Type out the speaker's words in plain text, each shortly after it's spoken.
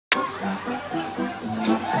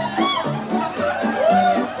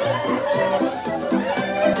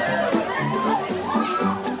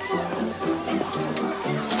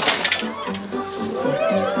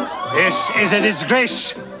This is a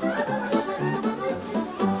disgrace.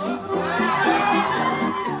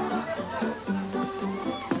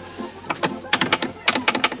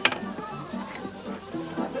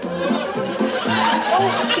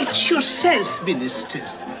 Oh, it's yourself, Minister.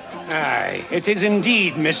 Aye, it is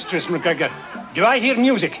indeed, Mistress McGregor. Do I hear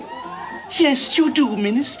music? Yes, you do,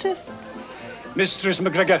 Minister. Mistress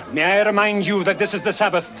McGregor, may I remind you that this is the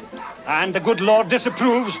Sabbath, and the good Lord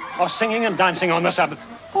disapproves of singing and dancing on the Sabbath.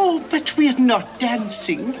 Oh, but we're not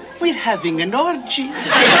dancing. We're having an orgy.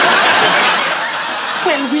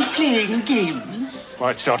 Well, we're playing games.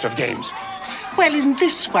 What sort of games? Well, in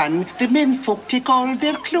this one, the menfolk take all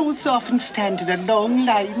their clothes off and stand in a long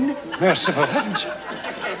line. Merciful heavens.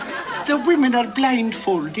 The women are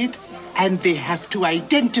blindfolded, and they have to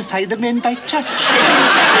identify the men by touch.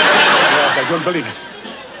 I don't believe it.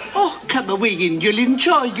 Oh, come away in. You'll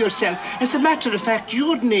enjoy yourself. As a matter of fact,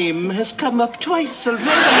 your name has come up twice already.